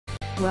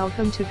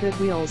Welcome to Good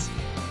Wheels,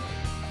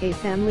 a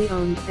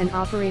family-owned and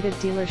operated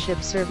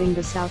dealership serving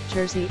the South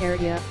Jersey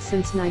area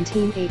since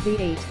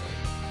 1988.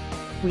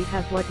 We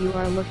have what you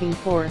are looking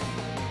for.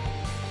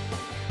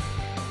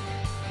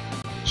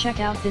 Check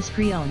out this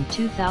pre-owned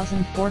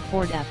 2004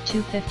 Ford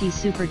F-250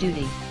 Super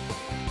Duty.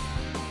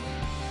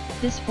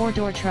 This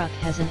four-door truck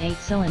has an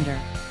 8-cylinder,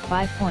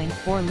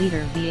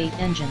 5.4-liter V8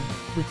 engine,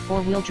 with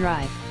four-wheel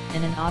drive,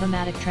 and an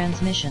automatic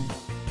transmission.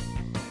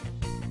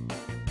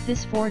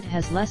 This Ford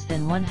has less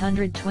than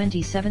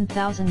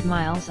 127,000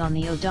 miles on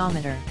the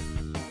odometer.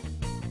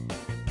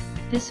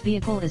 This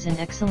vehicle is in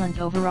excellent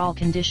overall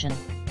condition.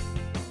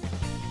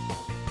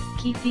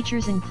 Key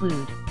features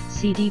include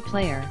CD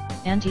player,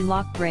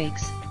 anti-lock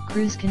brakes,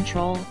 cruise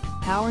control,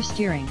 power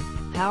steering,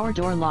 power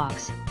door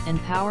locks, and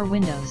power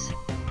windows.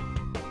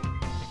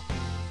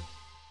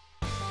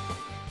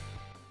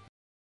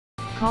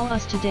 Call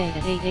us today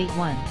at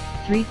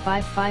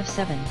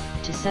 881-3557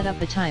 to set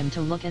up a time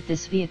to look at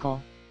this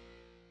vehicle.